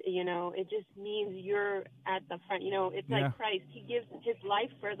means. It just means you're at the front. It's like Christ. He gives his life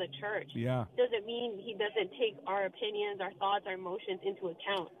for the church. Yeah. Doesn't mean he doesn't take our opinions, our thoughts, our emotions into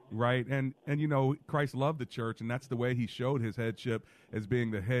account. Right. And Christ loved the church, and that's the way he showed his headship as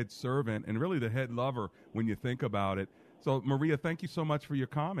being the head servant and really the head lover when you think about it. So, Maria, thank you so much for your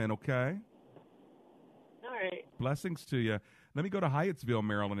comment, okay? All right. Blessings to you. Let me go to Hyattsville,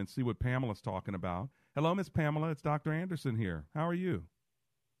 Maryland, and see what Pamela's talking about. Hello, Miss Pamela. It's Dr. Anderson here. How are you?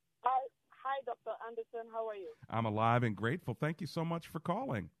 Hi, Dr. Anderson. How are you? I'm alive and grateful. Thank you so much for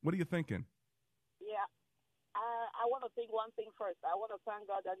calling. What are you thinking? Yeah. I want to think one thing first. I want to thank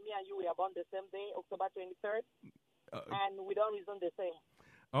God that me and you were born the same day, October 23rd, and we don't reason the same.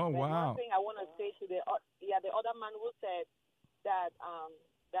 Oh, wow. One thing I want to say to the other man who said that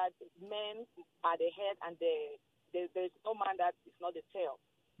men are the head and there's no man that is not the tail.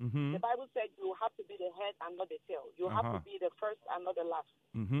 Mm-hmm. The Bible said you have to be the head and not the tail. You have to be the first and not the last.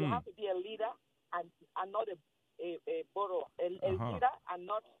 Mm-hmm. You have to be a leader and not a borrower. A leader and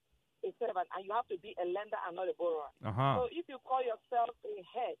not a servant. And you have to be a lender and not a borrower. So if you call yourself a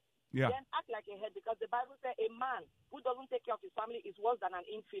head, then act like a head, because the Bible says a man who doesn't take care of his family is worse than an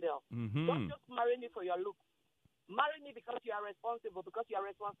infidel. Mm-hmm. Don't just marry me for your looks. Marry me because you are responsible, because your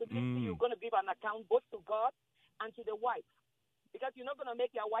responsibility, you're going to give an account both to God and to the wife. Because you're not going to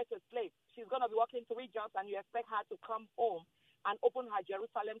make your wife a slave. She's going to be working 3 jobs, and you expect her to come home and open her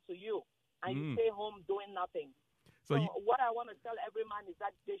Jerusalem to you, and you stay home doing nothing. So what I want to tell every man is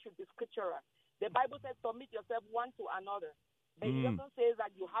that they should be scriptural. The Bible says submit yourself one to another. But it doesn't say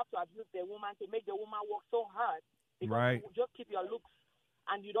that you have to abuse the woman to make the woman work so hard, because you just keep your looks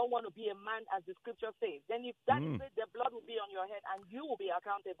and you don't want to be a man, as the scripture says. Then if that is it, the blood will be on your head and you will be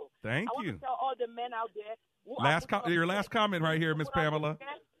accountable. Thank I want you. to tell all the men out there. Your last comment right here, Miss Pamela.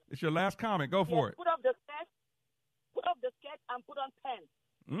 It's your last comment. Go for it. Put off the skirt and put on pants.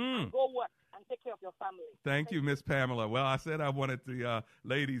 And go work and take care of your family. Thank you, Miss Pamela. Well, I said I wanted the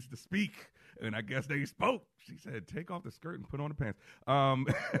ladies to speak, and I guess they spoke. She said, take off the skirt and put on the pants.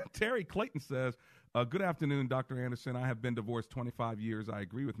 Terry Clayton says, good afternoon, Dr. Anderson. I have been divorced 25 years. I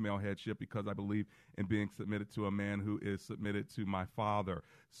agree with male headship because I believe in being submitted to a man who is submitted to my father.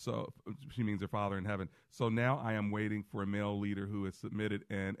 So she means her father in heaven. So now I am waiting for a male leader who is submitted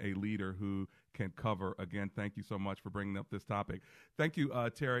and a leader who can cover. Again, thank you so much for bringing up this topic. Thank you,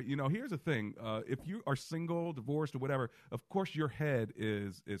 Terry. Here's the thing. If you are single, divorced, or whatever, of course your head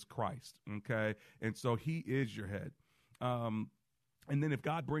is Christ, okay? And so he is your head. And then if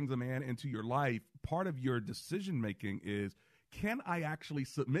God brings a man into your life, part of your decision-making is, can I actually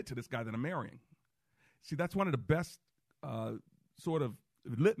submit to this guy that I'm marrying? See, that's one of the best sort of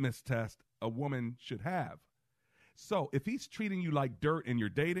litmus tests a woman should have. So if he's treating you like dirt and you're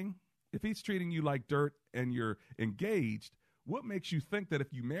dating, if he's treating you like dirt and you're engaged, what makes you think that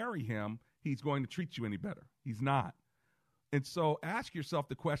if you marry him, he's going to treat you any better? He's not. And so ask yourself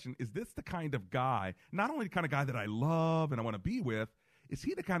the question, is this the kind of guy, not only the kind of guy that I love and I want to be with, is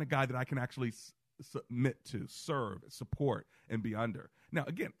he the kind of guy that I can actually submit to, serve, support, and be under? Now,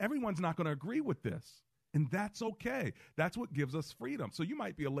 again, everyone's not going to agree with this, and that's okay. That's what gives us freedom. So you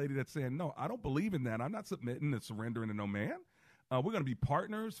might be a lady that's saying, no, I don't believe in that. I'm not submitting and surrendering to no man. We're going to be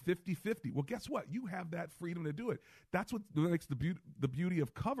partners 50-50. Well, guess what? You have that freedom to do it. That's what makes the beauty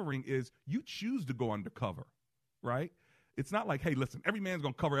of covering is you choose to go undercover, right? It's not like, hey, listen, every man's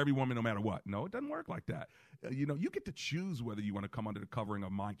going to cover every woman no matter what. No, it doesn't work like that. You get to choose whether you want to come under the covering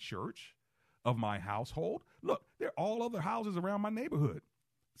of my church, of my household. Look, there are all other houses around my neighborhood.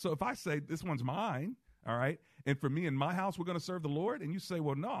 So if I say this one's mine, all right, and for me and my house, we're going to serve the Lord, and you say,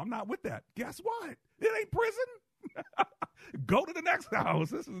 well, no, I'm not with that. Guess what? It ain't prison. Go to the next house.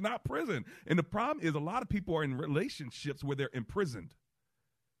 This is not prison. And the problem is a lot of people are in relationships where they're imprisoned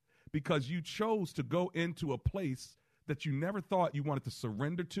because you chose to go into a place that you never thought you wanted to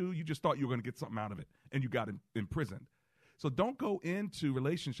surrender to. You just thought you were going to get something out of it, and you got imprisoned. So don't go into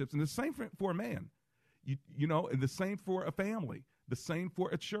relationships, and the same for a man, and the same for a family, the same for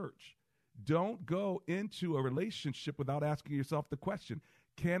a church. Don't go into a relationship without asking yourself the question,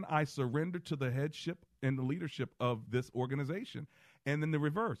 can I surrender to the headship and the leadership of this organization? And then the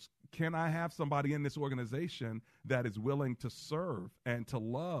reverse, can I have somebody in this organization that is willing to serve and to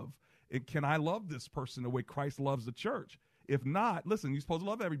love? And can I love this person the way Christ loves the church? If not, listen, you're supposed to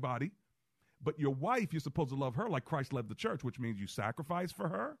love everybody, but your wife, you're supposed to love her like Christ loved the church, which means you sacrifice for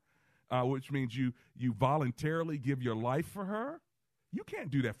her, which means you voluntarily give your life for her. You can't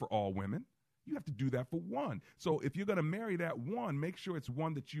do that for all women. You have to do that for one. So if you're going to marry that one, make sure it's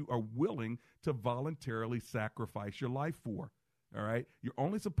one that you are willing to voluntarily sacrifice your life for. all right? You're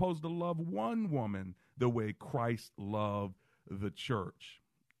only supposed to love one woman the way Christ loved the church.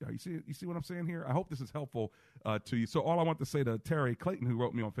 You see what I'm saying here? I hope this is helpful to you. So all I want to say to Terry Clayton, who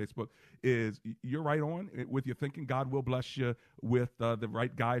wrote me on Facebook, is you're right on with your thinking. God will bless you with the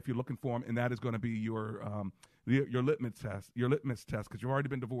right guy if you're looking for him, and that is going to be your litmus test. Your litmus test, because you've already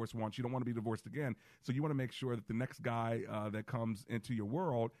been divorced once. You don't want to be divorced again. So you want to make sure that the next guy that comes into your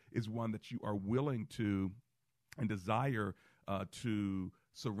world is one that you are willing to and desire to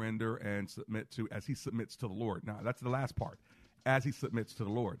surrender and submit to as he submits to the Lord. Now, that's the last part. As he submits to the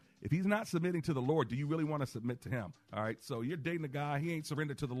Lord. If he's not submitting to the Lord, do you really want to submit to him? All right, so you're dating a guy, he ain't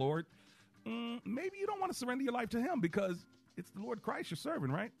surrendered to the Lord. Maybe you don't want to surrender your life to him because it's the Lord Christ you're serving,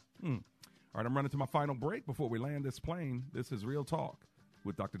 right? All right, I'm running to my final break before we land this plane. This is Real Talk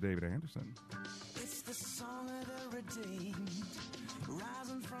with Dr. David Anderson. It's the song of the redeemed,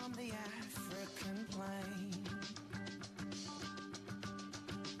 rising from the African plain.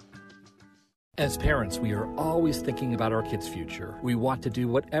 As parents, we are always thinking about our kids' future. We want to do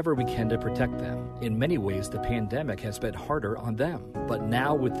whatever we can to protect them. In many ways, the pandemic has been harder on them. But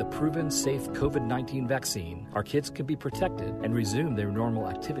now, with the proven safe COVID-19 vaccine, our kids can be protected and resume their normal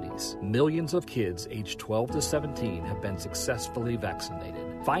activities. Millions of kids aged 12 to 17 have been successfully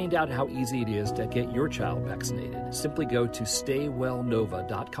vaccinated. Find out how easy it is to get your child vaccinated. Simply go to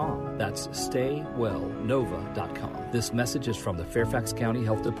StayWellNova.com. That's StayWellNova.com. This message is from the Fairfax County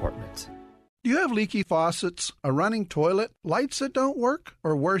Health Department. Do you have leaky faucets, a running toilet, lights that don't work,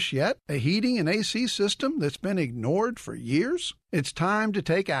 or worse yet, a heating and AC system that's been ignored for years? It's time to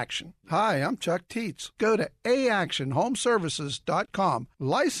take action. Hi, I'm Chuck Teets. Go to aactionhomeservices.com.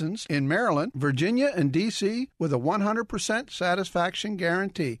 Licensed in Maryland, Virginia, and D.C. with a 100% satisfaction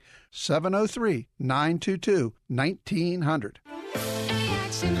guarantee. 703-922-1900.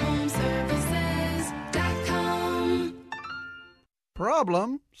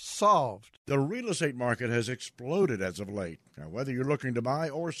 Problem solved. The real estate market has exploded as of late. Now, whether you're looking to buy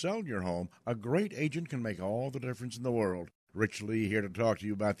or sell your home, a great agent can make all the difference in the world. Rich Lee here to talk to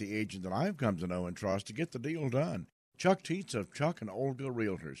you about the agent that I've come to know and trust to get the deal done. Chuck Teets of Chuck and Olga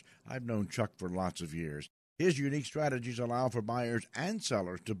Realtors. I've known Chuck for lots of years. His unique strategies allow for buyers and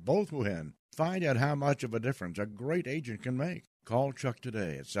sellers to both win. Find out how much of a difference a great agent can make. Call Chuck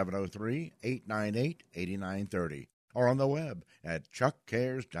today at 703-898-8930. or on the web at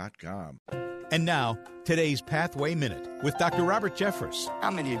chuckcares.com. And now, today's Pathway Minute with Dr. Robert Jeffress.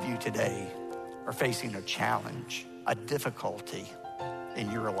 How many of you today are facing a challenge, a difficulty in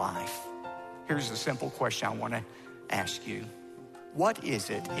your life? Here's a simple question I want to ask you. What is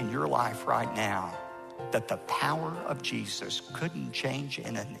it in your life right now that the power of Jesus couldn't change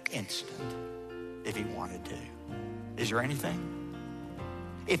in an instant if he wanted to? Is there anything?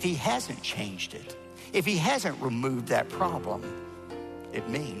 If he hasn't changed it, if he hasn't removed that problem, it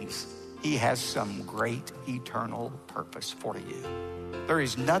means he has some great eternal purpose for you. There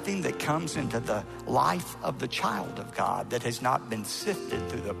is nothing that comes into the life of the child of God that has not been sifted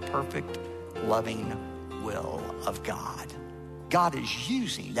through the perfect, loving will of God. God is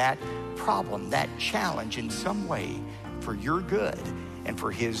using that problem, that challenge in some way for your good and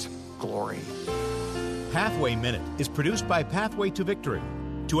for his glory. Pathway Minute is produced by Pathway to Victory.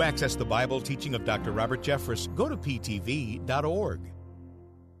 To access the Bible teaching of Dr. Robert Jeffress, go to ptv.org.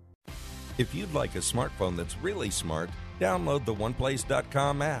 If you'd like a smartphone that's really smart, download the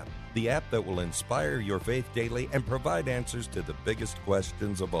OnePlace.com app, the app that will inspire your faith daily and provide answers to the biggest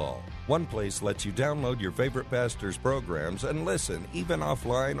questions of all. OnePlace lets you download your favorite pastor's programs and listen, even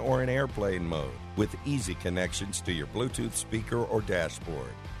offline or in airplane mode, with easy connections to your Bluetooth speaker or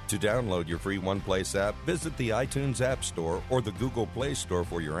dashboard. To download your free OnePlace app, visit the iTunes App Store or the Google Play Store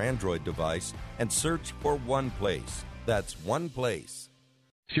for your Android device and search for OnePlace. That's OnePlace.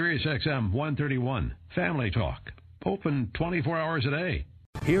 Sirius XM 131, Family Talk. Open 24 hours a day.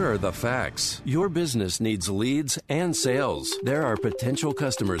 Here are the facts. Your business needs leads and sales. There are potential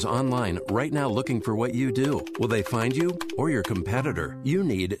customers online right now looking for what you do. Will they find you or your competitor? You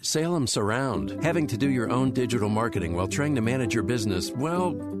need Salem Surround. Having to do your own digital marketing while trying to manage your business,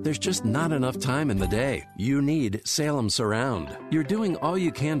 well, there's just not enough time in the day. You need Salem Surround. You're doing all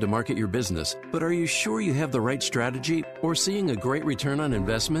you can to market your business, but are you sure you have the right strategy or seeing a great return on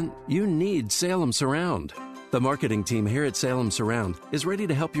investment? You need Salem Surround. The marketing team here at Salem Surround is ready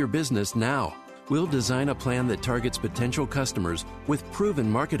to help your business now. We'll design a plan that targets potential customers with proven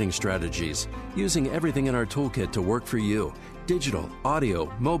marketing strategies, using everything in our toolkit to work for you. Digital,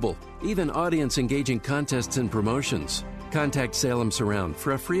 audio, mobile, even audience-engaging contests and promotions. Contact Salem Surround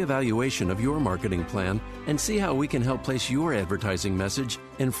for a free evaluation of your marketing plan and see how we can help place your advertising message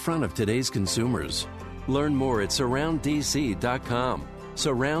in front of today's consumers. Learn more at SurroundDC.com.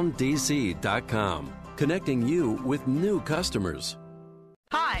 SurroundDC.com. Connecting you with new customers.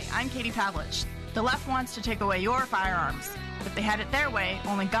 Hi, I'm Katie Pavlich. The left wants to take away your firearms. If they had it their way,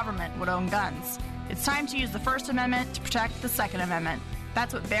 only government would own guns. It's time to use the First Amendment to protect the Second Amendment.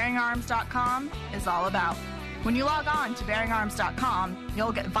 That's what BearingArms.com is all about. When you log on to BearingArms.com,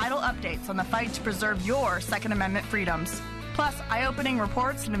 you'll get vital updates on the fight to preserve your Second Amendment freedoms. Plus, eye-opening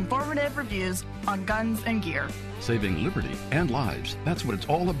reports and informative reviews on guns and gear. Saving liberty and lives. That's what it's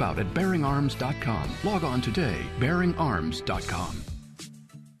all about at BearingArms.com. Log on today, BearingArms.com.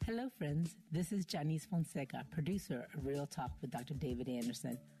 Hello, friends. This is Janice Fonseca, producer of Real Talk with Dr. David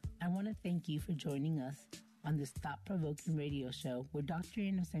Anderson. I want to thank you for joining us on this thought-provoking radio show where Dr.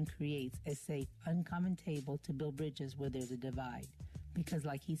 Anderson creates a safe, uncommon table to build bridges where there's a divide. Because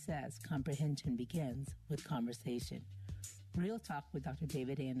like he says, comprehension begins with conversation. Real Talk with Dr.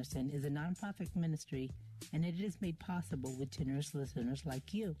 David Anderson is a nonprofit ministry, and it is made possible with generous listeners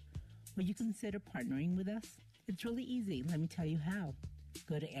like you. Will you consider partnering with us? It's really easy. Let me tell you how.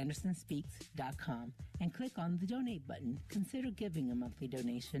 Go to AndersonSpeaks.com and click on the donate button. Consider giving a monthly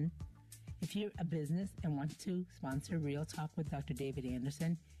donation. If you're a business and want to sponsor Real Talk with Dr. David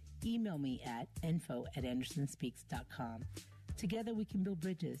Anderson, email me at info@AndersonSpeaks.com. Together we can build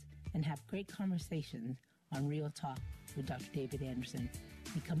bridges and have great conversations on Real Talk with Dr. David Anderson.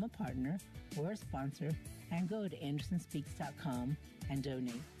 Become a partner or a sponsor and go to AndersonSpeaks.com and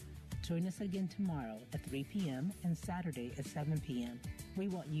donate. Join us again tomorrow at 3 p.m. and Saturday at 7 p.m. We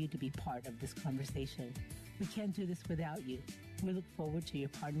want you to be part of this conversation. We can't do this without you. We look forward to your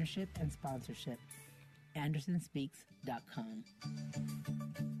partnership and sponsorship. AndersonSpeaks.com.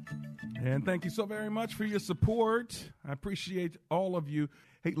 And thank you so very much for your support. I appreciate all of you.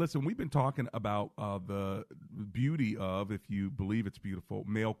 Hey, listen, we've been talking about the beauty of, if you believe it's beautiful,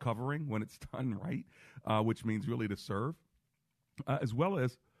 male covering when it's done right, which means really to serve, as well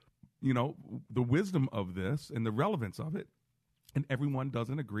as, you know, the wisdom of this and the relevance of it. And everyone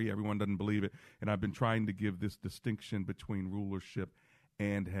doesn't agree. Everyone doesn't believe it. And I've been trying to give this distinction between rulership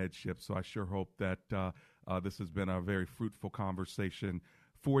and headship. So I sure hope that this has been a very fruitful conversation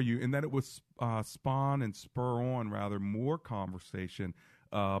for you, and that it was spawn and spur on, rather, more conversation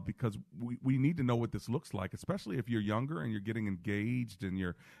because we need to know what this looks like, especially if you're younger and you're getting engaged and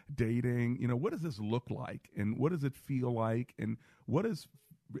you're dating. You know, what does this look like, and what does it feel like, and what does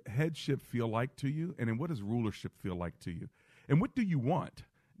headship feel like to you, and then what does rulership feel like to you? And what do you want?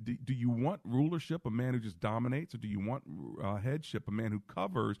 Do you want rulership, a man who just dominates, or do you want headship, a man who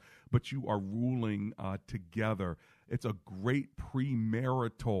covers, but you are ruling together? It's a great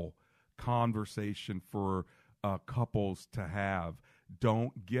premarital conversation for couples to have.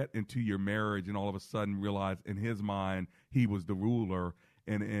 Don't get into your marriage and all of a sudden realize in his mind he was the ruler,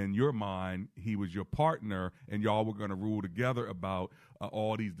 and in your mind he was your partner, and y'all were going to rule together about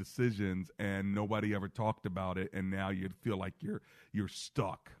all these decisions, and nobody ever talked about it, and now you feel like you're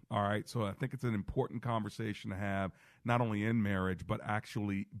stuck. All right, so I think it's an important conversation to have, not only in marriage but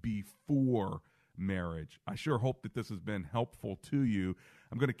actually before marriage. I sure hope that this has been helpful to you.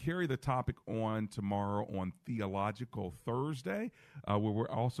 I'm going to carry the topic on tomorrow on Theological Thursday, where we're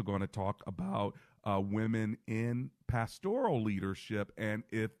also going to talk about women in pastoral leadership, and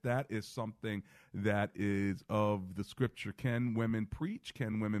if that is something that is of the scripture. Can women preach?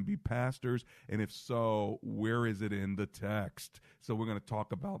 Can women be pastors? And if so, where is it in the text? So we're going to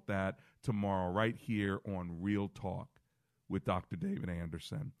talk about that tomorrow right here on Real Talk with Dr. David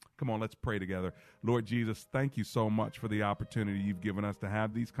Anderson. Come on, let's pray together. Lord Jesus, thank you so much for the opportunity you've given us to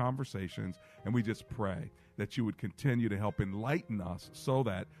have these conversations, and we just pray that you would continue to help enlighten us so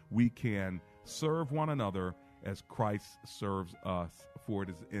that we can serve one another as Christ serves us. For it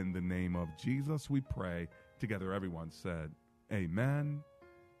is in the name of Jesus we pray. Together everyone said, amen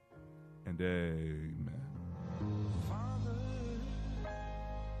and amen. Father,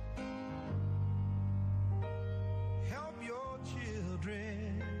 help your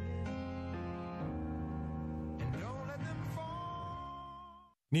children and don't let them fall.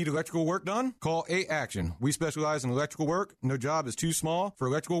 Need electrical work done? Call A-Action. We specialize in electrical work. No job is too small. For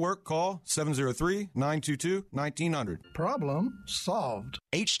electrical work, call 703-922-1900. Problem solved.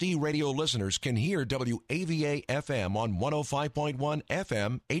 HD radio listeners can hear WAVA FM on 105.1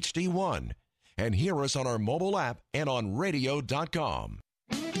 FM HD1 and hear us on our mobile app and on radio.com.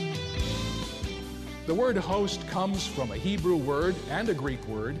 The word host comes from a Hebrew word and a Greek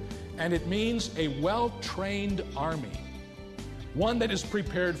word, and it means a well-trained army, one that is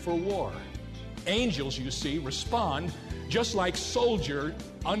prepared for war. Angels, you see, respond just like soldiers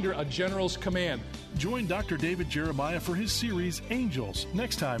under a general's command. Join Dr. David Jeremiah for his series Angels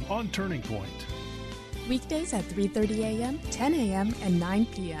next time on Turning Point. Weekdays at 3:30 a.m., 10 a.m., and 9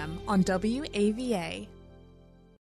 p.m. on WAVA.